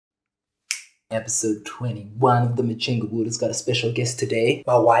Episode 21 of the Machinga Wood has got a special guest today,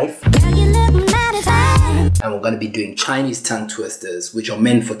 my wife. And we're going to be doing Chinese tongue twisters, which are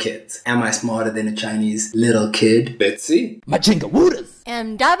meant for kids. Am I smarter than a Chinese little kid? Let's see. Machinga Wooders!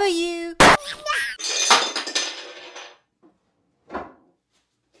 MW!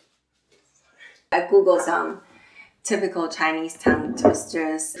 I googled some typical Chinese tongue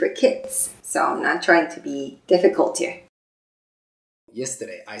twisters for kids, so I'm not trying to be difficult here.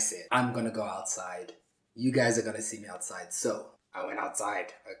 Yesterday I said, I'm gonna go outside. You guys are gonna see me outside. So, I went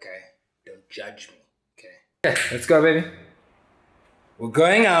outside, okay? Don't judge me, okay? Okay, let's go, baby. We're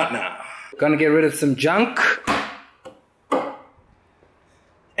going out now. Gonna get rid of some junk.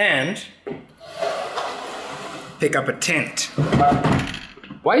 And pick up a tent.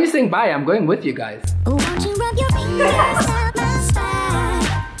 Why are you saying bye? I'm going with you guys.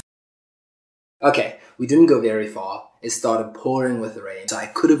 Okay, we didn't go very far. It started pouring with rain. So I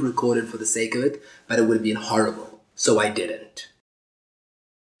could have recorded for the sake of it, but it would have been horrible. So I didn't.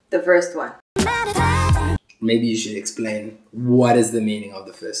 The first one. Maybe you should explain what is the meaning of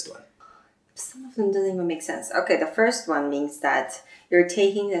the first one. Some of them doesn't even make sense. Okay, the first one means that you're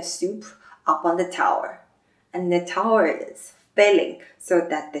taking the soup up on the tower. And the tower is failing so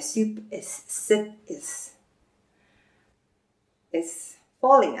that the soup is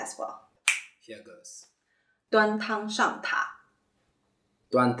falling as well. Here goes. 端汤上塔，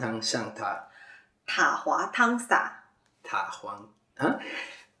端汤上塔，塔滑汤洒。塔黄, huh?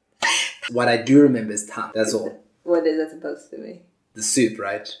 What I do remember is tang, that's all. What is it supposed to be? The soup,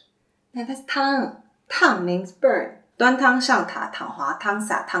 right? No, that's tang. Tang means burn. 端汤上塔，塔滑汤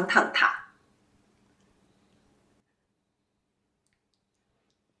洒，汤烫塔。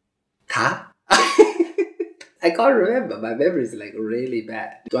Ta? I can't remember. My memory is like really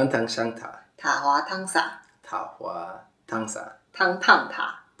bad. 端汤上塔，塔滑汤洒，塔滑汤洒，汤烫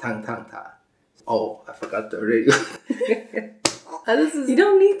塔。汤烫塔。Oh, I forgot the radio. You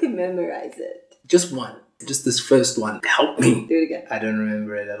don't need to memorize it. Just one. Just this first one. Help me. Do it again. I don't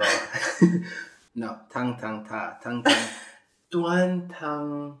remember it at all. No. Tang tang ta. Tang tang. Duan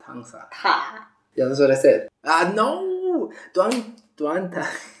tang tang sa. Ta. Yeah, that's what I said. Ah, no. Duan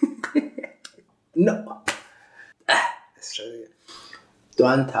tang. No. Let's try it again.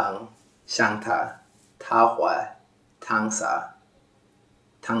 Duan tang shang ta. Ta hua tang sa.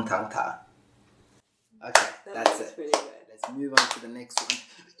 Tang tang ta. Okay, that's it. Pretty good. Let's move on to the next one.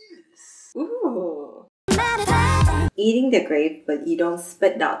 Yes. Ooh. Eating the grape, but you don't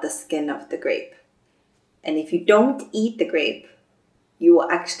spit out the skin of the grape. And if you don't eat the grape, you will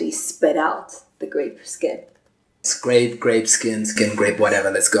actually spit out the grape skin. It's grape, skin, grape,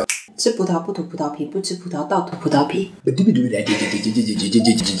 whatever. Let's go. 吃葡萄不吐葡萄皮，不吃葡萄倒吐葡萄皮。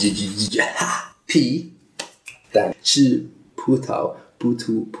皮，但吃葡萄不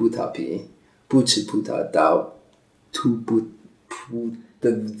吐葡萄皮，不吃葡萄倒吐葡的。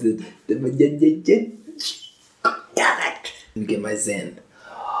Damn it! Let me get my zen.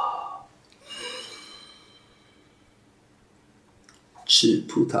 吃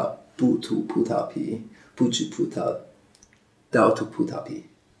葡萄不吐葡萄皮，不吃葡萄倒吐葡萄皮。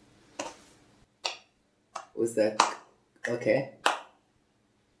Was that okay?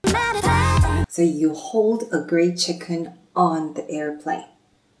 So you hold a great chicken on the airplane.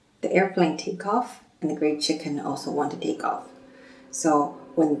 The airplane take off, and the great chicken also want to take off. So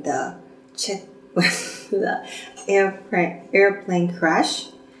when the airplane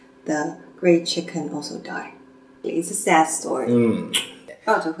crash, the great chicken also die. It's a sad story.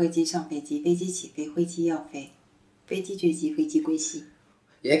 抱着灰机上飞机，飞机起飞，灰机要飞，飞机坠机，飞机归西。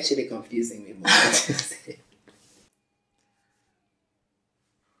 You're actually confusing me more than you say.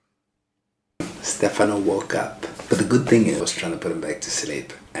 Stefano woke up, but the good thing is I was trying to put him back to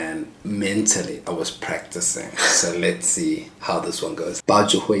sleep, and mentally I was practicing. So let's see how this one goes. 抱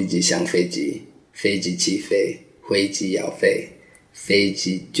着灰机上飞机，飞机起飞，灰机要飞，飞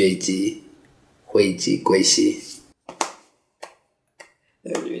机坠机，灰机归西。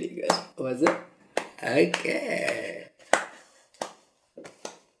 That was really good. Was it? Okay.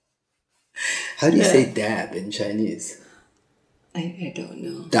 How do you say dab in Chinese? I don't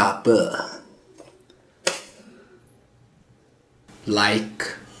know. Dapper.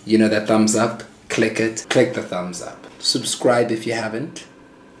 Like, you know that thumbs up? Click it. Click the thumbs up. Subscribe if you haven't.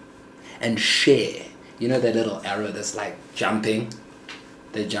 And share. You know that little arrow that's like jumping?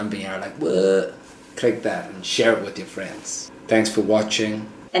 The jumping arrow, like, what? Click that and share it with your friends. Thanks for watching.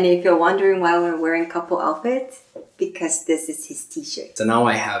 And if you're wondering why we're wearing couple outfits, because this is his t-shirt. So now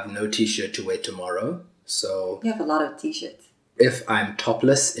I have no t-shirt to wear tomorrow. So You have a lot of t-shirts. if I'm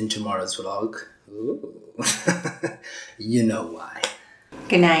topless in tomorrow's vlog, ooh, you know why.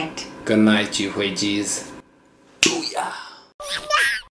 Good night. Good night, you Huiji's. Booyah!